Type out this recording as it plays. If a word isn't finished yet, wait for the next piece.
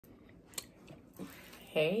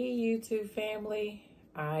Hey YouTube family,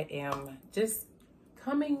 I am just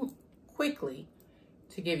coming quickly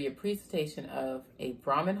to give you a presentation of a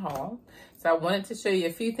Brahmin haul. So I wanted to show you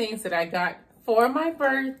a few things that I got for my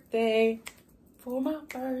birthday,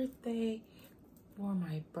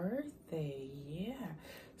 yeah.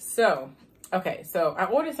 So, okay, so I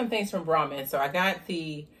ordered some things from Brahmin. So I got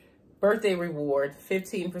the birthday reward,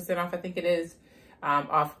 15% off, I think it is,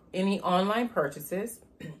 off any online purchases.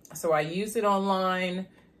 So I used it online,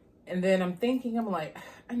 and then I'm like,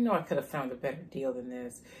 I know I could have found a better deal than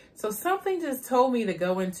this. So something just told me to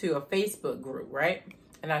go into a Facebook group, right?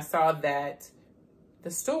 And I saw that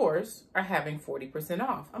the stores are having 40%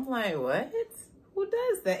 off. I'm like, what? Who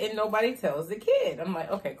does that? And nobody tells the kid. I'm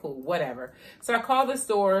like, okay, cool, whatever. So I called the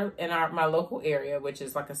store in my local area, which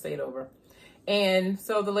is like a state over. And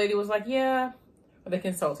so the lady was like, yeah, or the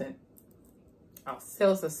consultant,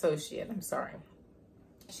 sales associate, I'm sorry.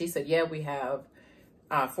 She said, yeah, we have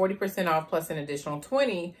 40% off plus an additional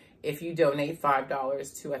 20 if you donate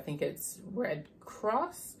 $5 to, I think it's Red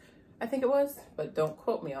Cross, I think it was, but don't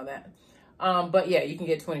quote me on that. But yeah, you can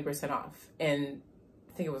get 20% off. And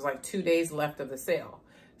I think it was like 2 days left of the sale.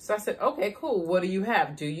 So I said, okay, cool. What do you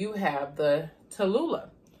have? Do you have the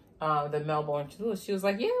Talulla, the Melbourne Talulla? She was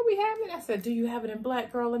like, yeah, we have it. I said, do you have it in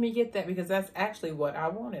black? Girl, let me get that, because that's actually what I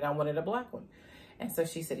wanted. I wanted a black one. And so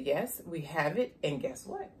she said, yes, we have it. And guess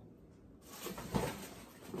what?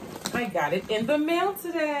 I got it in the mail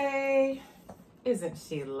today. Isn't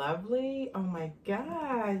she lovely? Oh my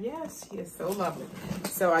God. Yes, she is so lovely.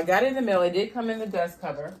 So I got it in the mail. It did come in the dust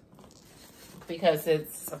cover because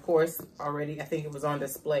it's, of course, already, I think it was on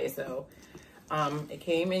display. So it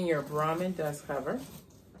came in your Brahmin dust cover.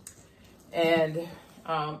 And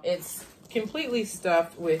it's completely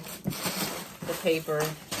stuffed with the paper,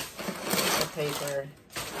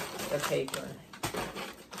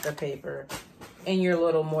 and your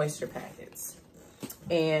little moisture packets.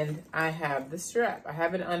 And I have the strap. I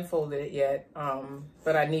haven't unfolded it yet,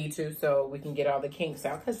 but I need to so we can get all the kinks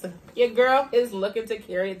out, because your girl is looking to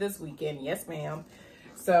carry it this weekend. Yes, ma'am.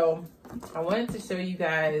 So I wanted to show you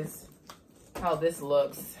guys how this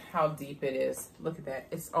looks, how deep it is. Look at that.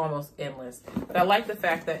 It's almost endless. But I like the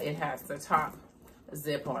fact that it has the top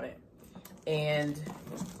zip on it. And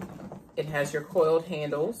it has your coiled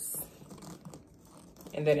handles,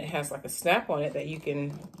 and then it has like a snap on it that you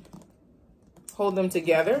can hold them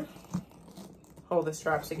together, hold the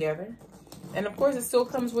straps together. And of course it still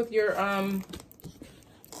comes with your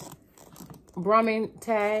Brahmin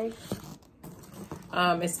tag.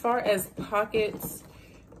 As far as pockets,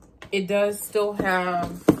 it does still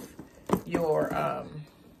have your,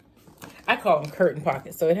 I call them curtain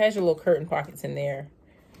pockets. So it has your little curtain pockets in there.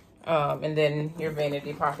 And then your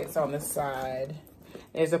vanity pockets on the side.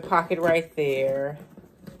 There's a pocket right there.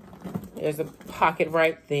 There's a pocket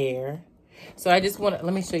right there. So I just want to,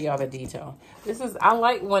 let me show you all the detail. I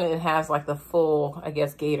like when it has like the full, I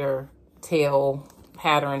guess, gator tail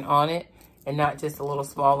pattern on it, and not just a little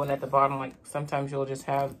small one at the bottom. Like sometimes you'll just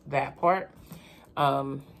have that part.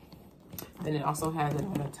 Then it also has it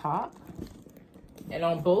on the top and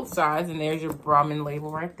on both sides. And there's your Brahmin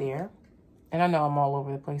label right there. And I know I'm all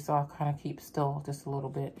over the place, so I'll kind of keep still just a little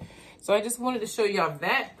bit. So I just wanted to show y'all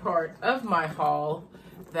that part of my haul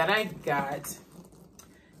that I got,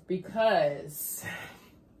 because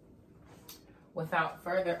without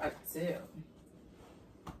further ado,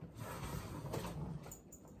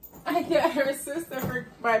 I got her sister for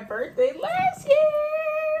my birthday last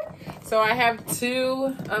year. So I have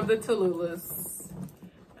 2 of the Talullas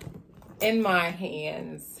in my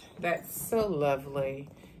hands. That's so lovely.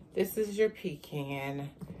 This is your pecan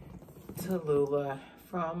Talulla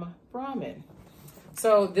from Brahmin.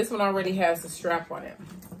 So this one already has the strap on it,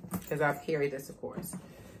 because I've carried this, of course.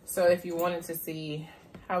 So if you wanted to see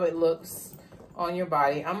how it looks on your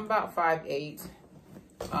body, I'm about 5'8".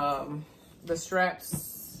 The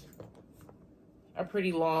straps are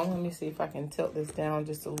pretty long. Let me see if I can tilt this down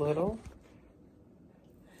just a little,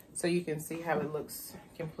 so you can see how it looks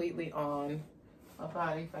completely on my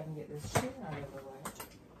body. If I can get this chair out of the way.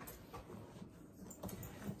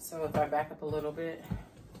 So if I back up a little bit,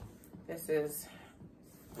 this is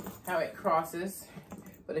how it crosses.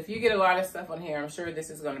 But if you get a lot of stuff on here, I'm sure this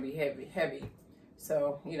is going to be heavy.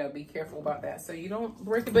 So, you know, be careful about that, so you don't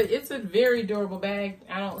break it. But it's a very durable bag.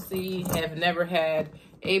 I have never had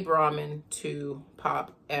a Brahmin to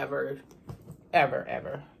pop ever.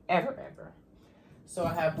 So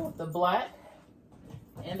I have both the black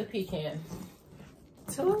and the pecan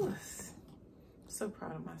Talullas. So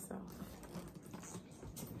proud of myself.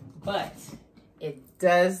 But it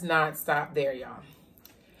does not stop there, y'all.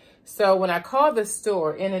 So when I called the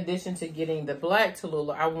store, in addition to getting the black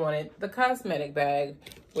Talulla, I wanted the cosmetic bag,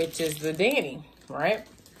 which is the Danny, right?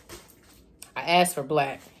 I asked for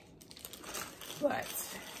black, but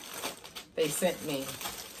they sent me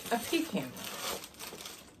a pecan,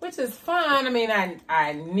 which is fine. I mean,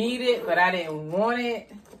 I need it, but I didn't want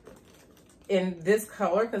it in this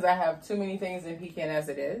color because I have too many things in pecan as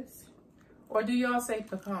it is. Or do y'all say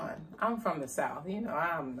pecan? I'm from the South. You know,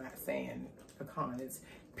 I'm not saying pecan. It's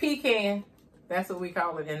pecan. That's what we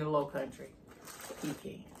call it in the Low Country.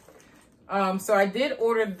 Pecan. So I did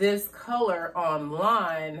order this color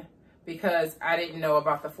online because I didn't know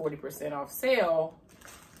about the 40% off sale.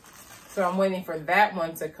 So I'm waiting for that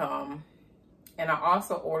one to come. And I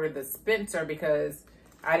also ordered the Spencer because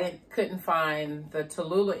I couldn't find the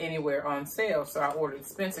Talulla anywhere on sale. So I ordered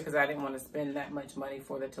Spencer because I didn't want to spend that much money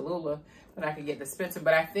for the Talulla when I could get the Spencer.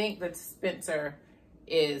 But I think the Spencer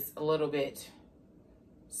is a little bit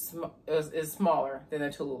is smaller than the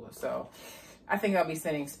Talulla. So I think I'll be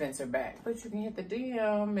sending Spencer back. But you can hit the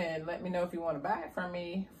DM and let me know if you want to buy it from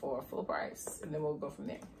me for a full price. And then we'll go from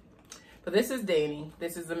there. But this is Danny.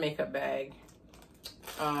 This is a makeup bag.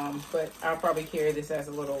 But I'll probably carry this as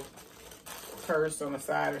a little purse on the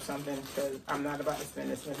side or something because I'm not about to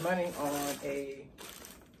spend this much money on a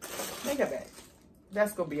makeup bag.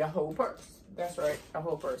 That's going to be a whole purse. That's right, a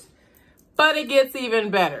whole purse. But it gets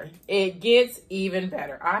even better. It gets even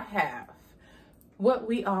better. I have what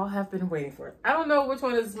we all have been waiting for. I don't know which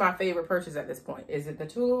one is my favorite purchase at this point. Is it the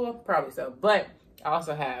Talulla? Probably so. But I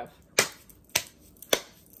also have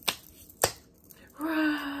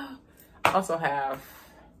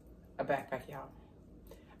a backpack, y'all.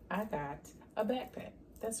 I got a backpack.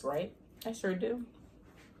 That's right. I sure do.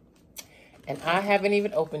 And I haven't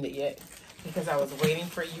even opened it yet because I was waiting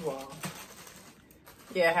for you all.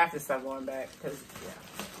 Yeah, I have to stop going back because,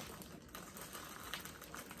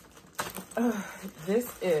 yeah.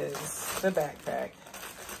 This is the backpack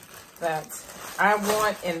that I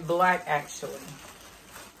want in black, actually.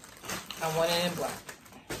 I want it in black.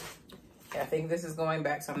 I think this is going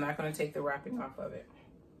back, so I'm not going to take the wrapping off of it.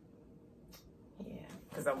 Yeah,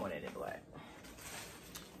 because I want it in black.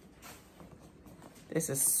 This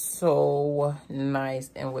is so nice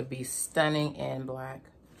and would be stunning in black.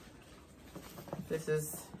 This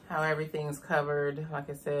is how everything's covered. Like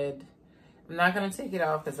I said, I'm not going to take it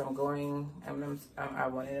off because I want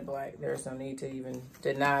it in black. There's no need to even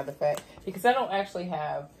deny the fact. Because I don't actually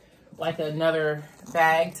have like another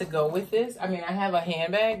bag to go with this. I mean, I have a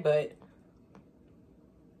handbag, but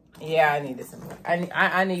yeah, I need this in black.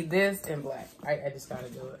 I need this in black. I just got to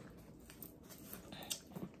do it.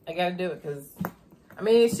 I got to do it because, I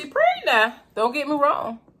mean, she pretty now. Don't get me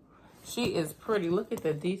wrong. She is pretty. Look at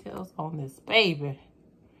the details on this baby.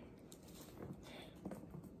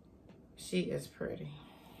 She is pretty.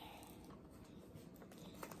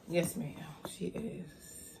 Yes, ma'am. She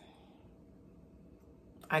is.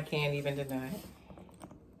 I can't even deny it.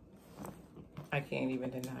 I can't even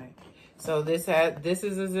deny it. So this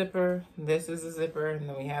is a zipper. This is a zipper. And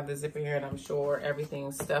then we have the zipper here. And I'm sure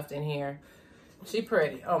everything's stuffed in here. She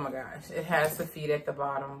pretty. Oh, my gosh. It has the feet at the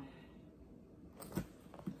bottom.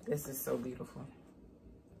 This is so beautiful.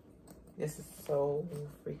 This is so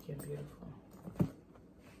freaking beautiful.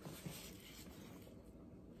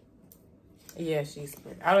 Yeah, she's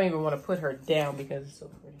pretty. I don't even want to put her down because it's so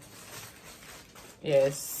pretty.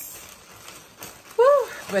 Yes. Woo.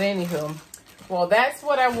 But anywho, well, that's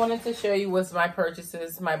what I wanted to show you was my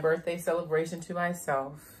purchases, my birthday celebration to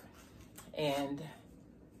myself, and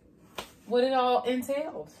what it all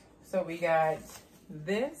entailed. So we got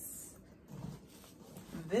this,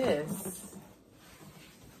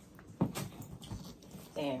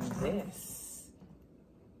 and this,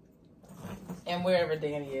 and wherever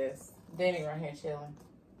Danny is. Danny right here chilling.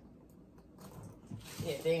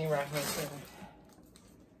 Yeah, Danny right here chilling.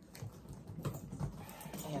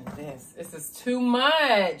 And this is too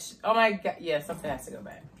much. Oh my God, yeah, something has to go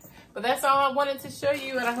back. But that's all I wanted to show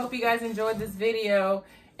you, and I hope you guys enjoyed this video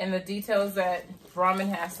and the details that Brahmin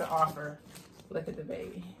has to offer. Look at the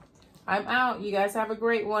baby. I'm out. You guys have a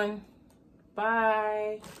great one.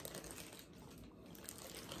 Bye.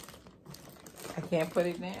 I can't put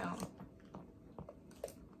it down.